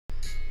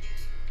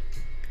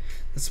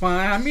That's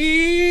why I'm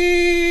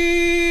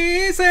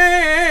easy.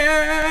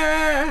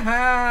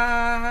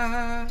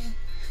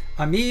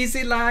 I'm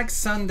easy like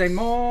Sunday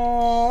morning.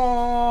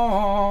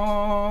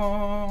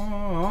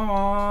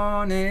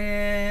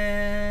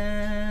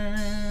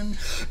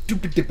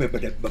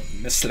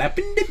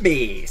 Slapping the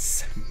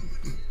bass.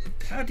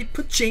 How do you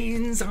put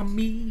chains on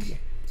me?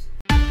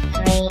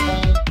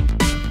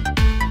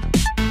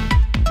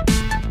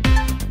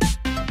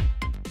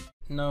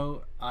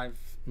 No, I've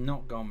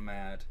not gone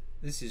mad.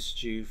 This is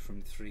Stu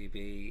from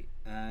 3B,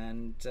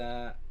 and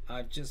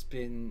I've just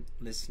been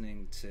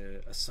listening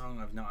to a song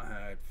I've not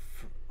heard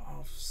for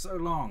so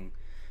long,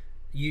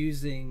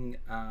 using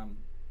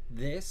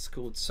this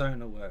called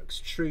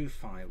Sonarworks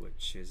TrueFi,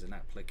 which is an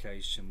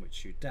application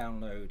which you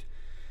download,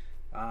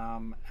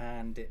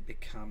 and it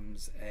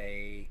becomes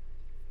a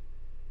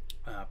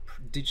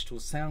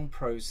digital sound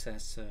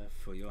processor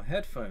for your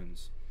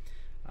headphones.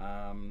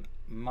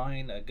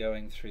 Mine are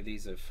going through,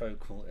 these are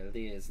focal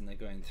ears, and they're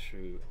going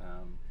through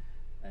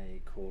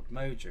a called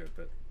Mojo.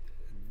 But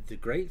the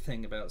great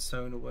thing about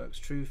Sonarworks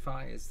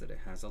TrueFi is that it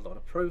has a lot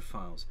of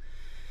profiles.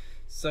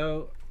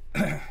 So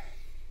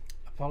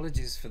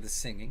apologies for the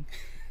singing,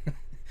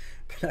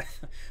 but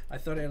I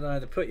thought it'd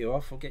either put you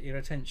off or get your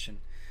attention.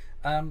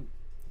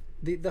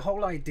 The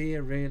whole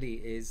idea really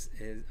is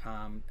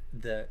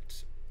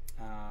that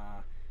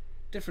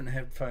different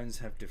headphones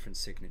have different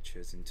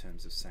signatures in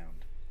terms of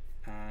sound,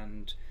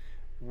 and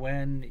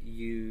when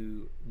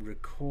you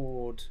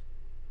record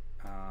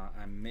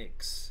and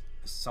mix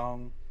a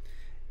song,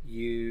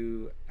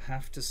 you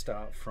have to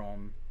start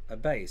from a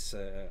base.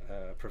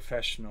 A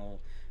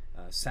professional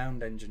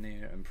sound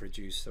engineer and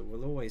producer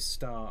will always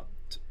start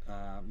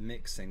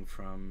mixing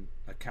from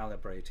a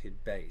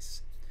calibrated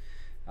base,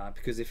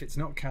 because if it's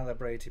not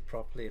calibrated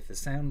properly, if the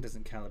sound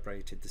isn't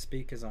calibrated, the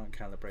speakers aren't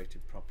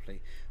calibrated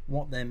properly,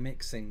 what they're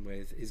mixing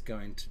with is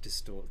going to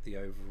distort the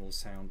overall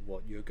sound,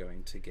 what you're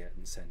going to get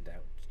and send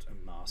out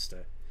and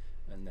master,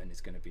 and then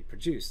it's going to be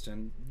produced.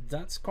 And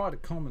that's quite a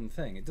common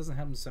thing. It doesn't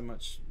happen so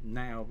much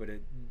now, but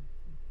it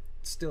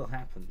still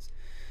happens,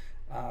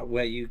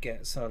 where you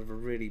get sort of a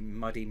really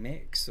muddy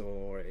mix,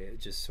 or it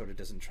just sort of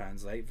doesn't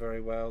translate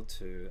very well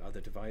to other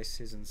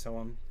devices and so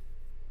on.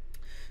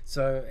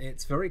 So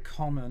it's very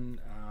common,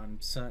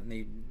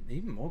 certainly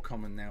even more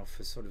common now,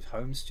 for sort of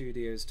home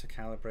studios to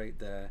calibrate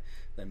their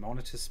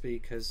monitor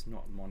speakers,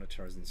 not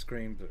monitor as in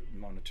screen, but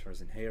monitor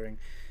as in hearing,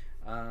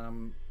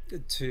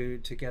 to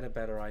get a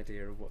better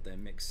idea of what they're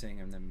mixing,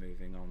 and then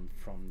moving on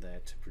from there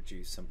to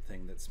produce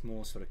something that's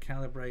more sort of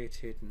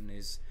calibrated and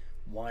is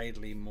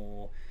widely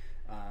more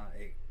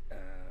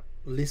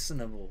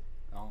listenable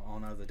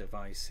on other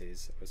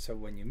devices. So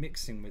when you're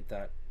mixing with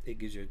that, it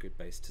gives you a good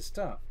base to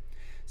start.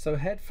 So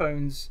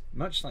headphones,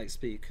 much like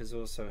speakers,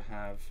 also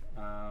have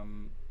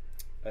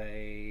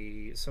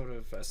a sort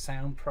of a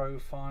sound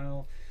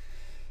profile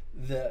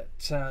that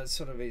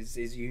sort of is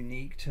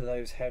unique to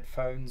those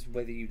headphones,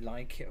 whether you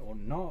like it or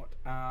not.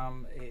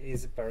 It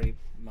is very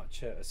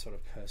much a sort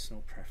of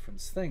personal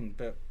preference thing,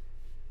 but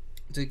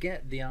to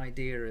get the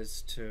idea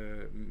as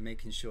to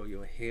making sure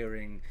you're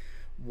hearing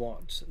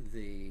what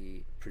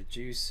the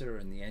producer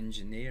and the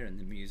engineer and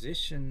the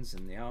musicians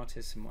and the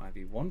artists and what have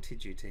you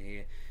wanted you to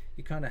hear,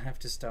 you kind of have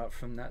to start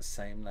from that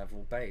same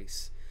level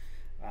base.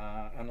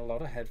 And a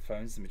lot of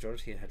headphones, the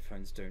majority of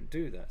headphones, don't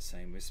do that.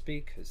 Same with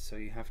speakers, so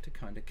you have to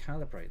kind of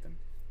calibrate them.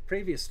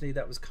 Previously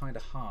that was kind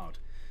of hard.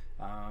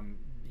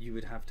 You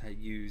would have to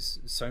use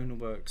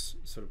Sonarworks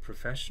sort of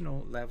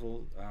professional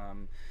level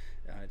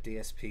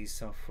DSP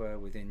software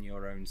within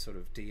your own sort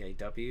of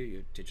DAW,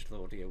 your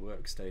digital audio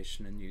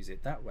workstation, and use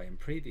it that way. And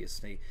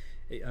previously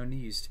it only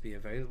used to be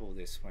available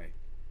this way,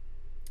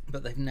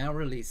 but they've now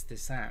released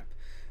this app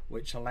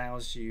which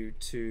allows you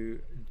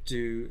to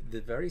do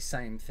the very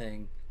same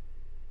thing,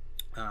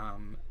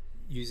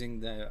 using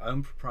their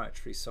own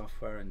proprietary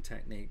software and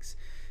techniques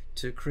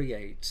to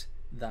create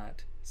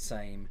that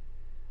same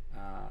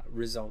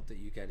result that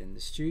you get in the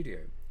studio.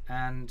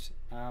 And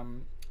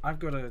I've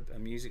got a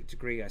music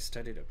degree. I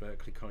studied at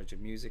Berklee College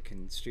of Music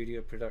in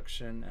studio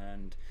production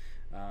and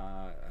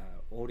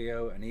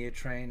audio and ear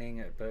training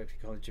at Berklee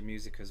College of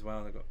Music as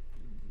well. I've got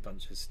a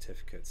bunch of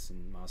certificates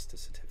and master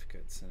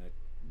certificates and a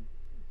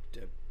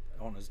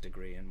honours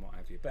degree and what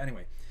have you. But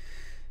anyway,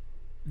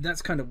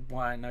 that's kind of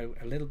why I know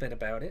a little bit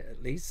about it,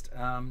 at least.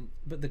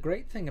 But the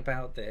great thing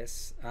about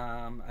this,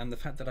 and the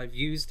fact that I've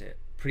used it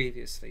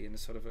previously in a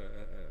sort of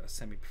a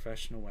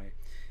semi-professional way,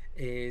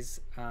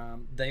 is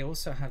they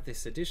also have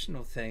this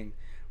additional thing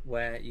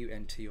where you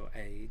enter your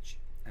age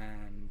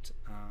and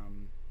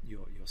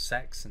your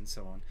sex and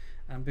so on.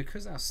 And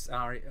because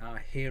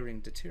our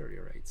hearing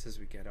deteriorates as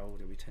we get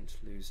older, we tend to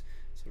lose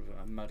sort of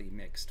a muddy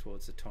mix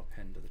towards the top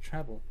end of the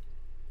treble.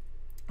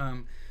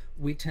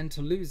 We tend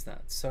to lose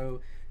that.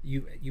 So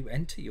you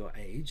enter your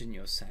age and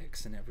your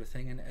sex and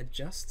everything, and it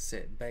adjusts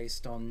it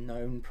based on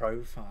known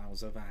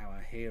profiles of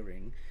our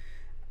hearing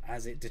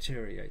as it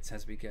deteriorates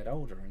as we get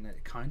older, and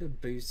it kind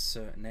of boosts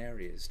certain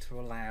areas to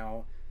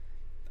allow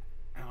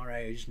our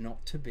age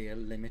not to be a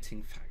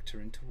limiting factor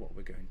into what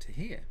we're going to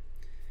hear.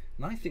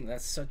 And I think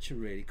that's such a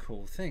really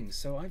cool thing.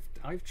 So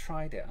I've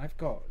tried it. I've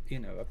got, you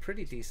know, a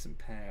pretty decent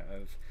pair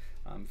of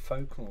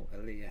focal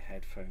Alia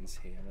headphones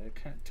here. They're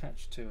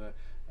attached to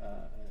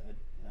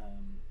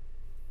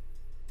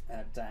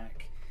a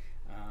DAC,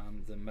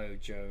 the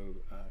Mojo,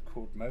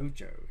 called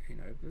Mojo. You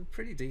know,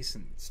 pretty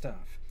decent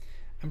stuff.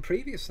 And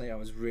previously I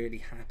was really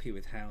happy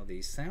with how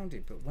these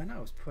sounded, but when I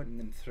was putting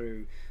them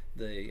through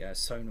the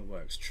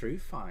Sonarworks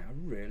TrueFi, I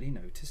really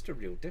noticed a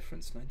real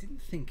difference, and I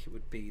didn't think it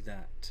would be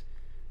that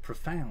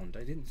profound.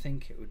 I didn't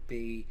think it would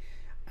be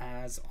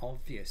as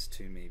obvious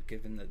to me,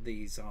 given that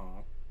these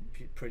are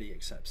pretty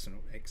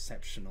exceptional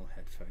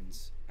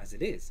headphones as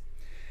it is.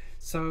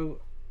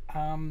 So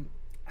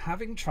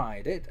having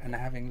tried it and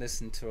having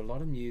listened to a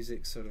lot of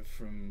music sort of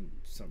from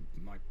the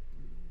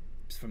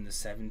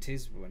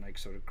 70s, when I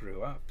sort of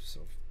grew up,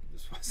 sort of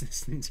just was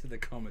listening to the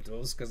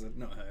Commodores because I'd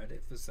not heard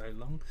it for so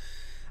long,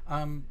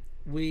 and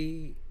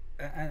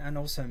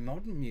also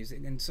modern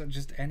music, and so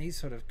just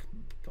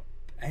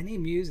any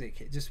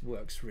music, it just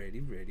works really,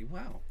 really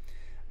well.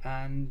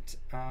 And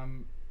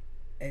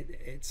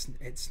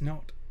it's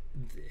not,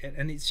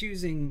 and it's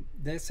using,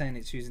 they're saying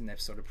it's using their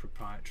sort of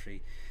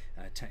proprietary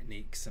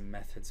techniques and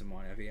methods and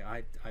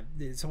whatever.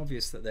 It's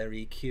obvious that they're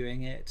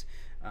EQing it.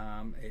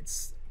 I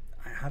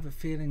have a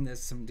feeling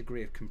there's some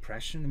degree of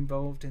compression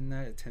involved in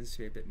there. It tends to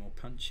be a bit more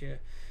punchier.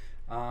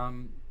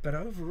 But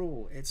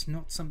overall, it's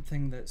not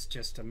something that's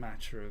just a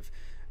matter of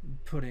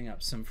putting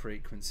up some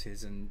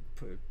frequencies and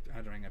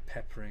adding a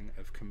peppering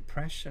of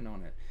compression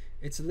on it.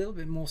 It's a little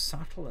bit more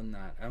subtle than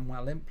that, and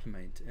well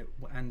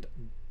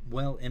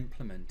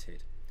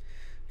implemented.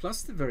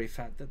 Plus the very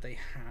fact that they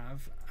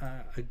have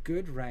a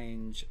good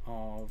range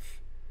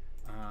of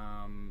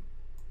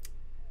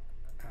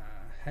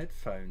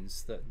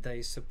headphones that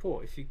they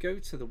support. If you go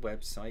to the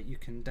website, you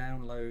can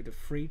download a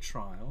free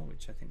trial,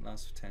 which I think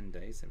lasts for 10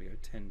 days. There we go,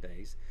 10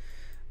 days.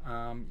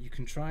 You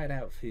can try it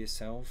out for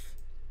yourself.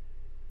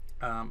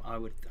 I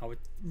would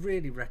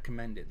really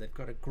recommend it. They've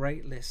got a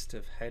great list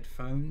of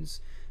headphones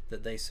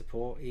that they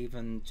support,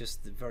 even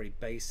just the very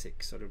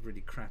basic sort of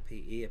really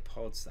crappy ear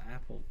pods that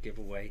Apple give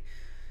away,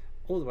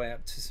 all the way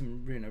up to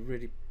some, you know,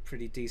 really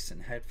pretty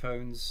decent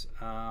headphones.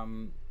 I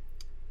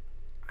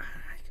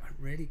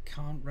really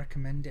can't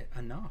recommend it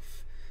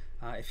enough.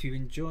 If you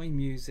enjoy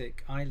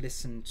music, I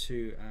listen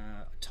to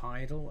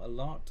Tidal a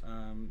lot,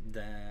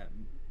 their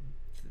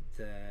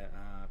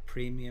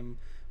premium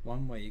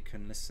one, where you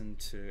can listen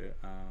to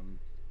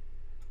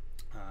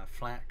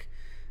FLAC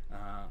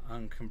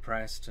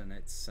uncompressed, and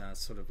it's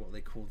sort of what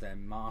they call their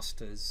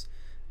masters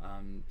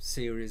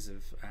series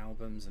of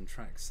albums and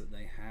tracks that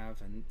they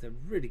have, and they're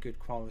really good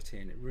quality,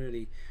 and it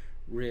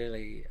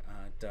really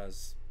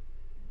does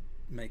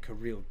make a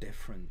real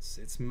difference.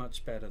 It's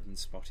much better than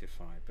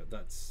Spotify, but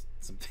that's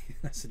something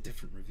that's a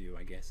different review,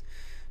 I guess.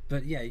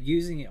 But yeah,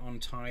 using it on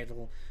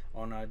Tidal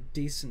on a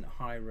decent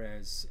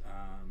high-res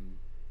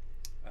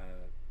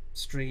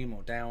stream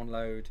or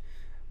download,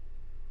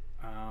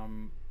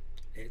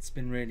 it's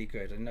been really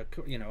good. And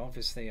you know,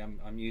 obviously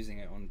I'm using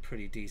it on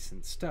pretty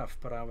decent stuff,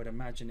 but I would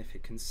imagine if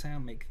it can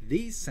make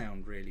these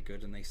sound really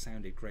good, and they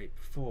sounded great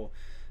before,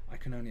 I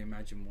can only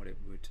imagine what it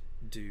would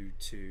do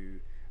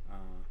to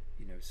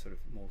you know, sort of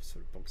more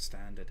sort of bog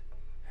standard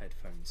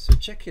headphones. So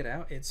check it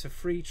out. It's a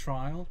free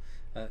trial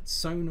at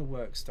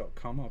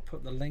sonarworks.com. I'll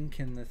put the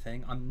link in the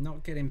thing. I'm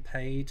not getting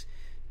paid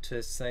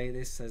to say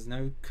this. There's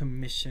no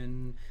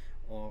commission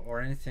or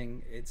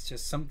anything. It's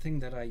just something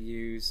that I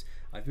use.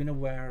 I've been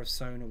aware of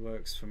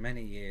Sonarworks for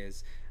many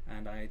years,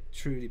 and I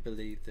truly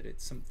believe that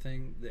it's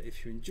something that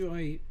if you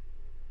enjoy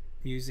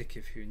music,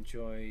 if you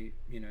enjoy,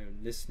 you know,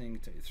 listening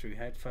through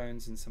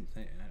headphones and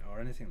something or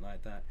anything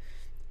like that,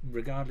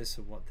 regardless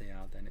of what they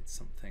are, then it's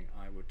something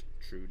I would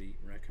truly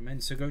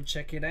recommend. So go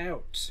check it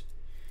out.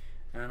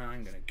 And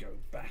I'm gonna go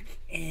back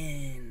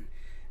in,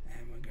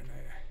 and we're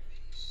gonna,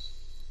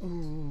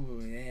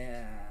 ooh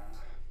yeah,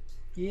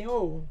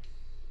 yo,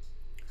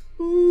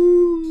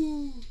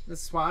 ooh,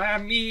 that's why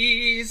I'm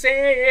easy,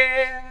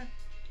 yeah,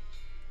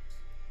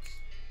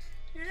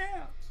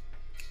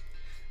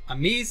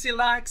 I'm easy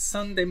like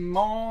Sunday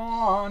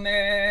morning,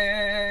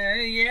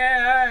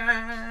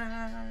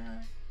 yeah.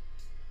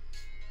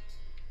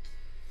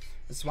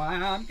 That's why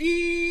I'm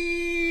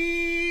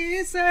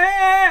easy.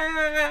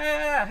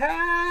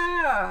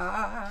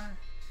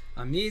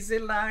 I'm easy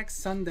like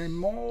Sunday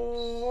morning.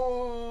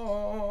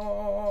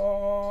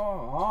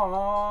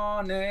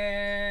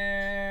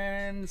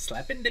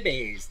 Slapping the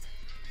bass.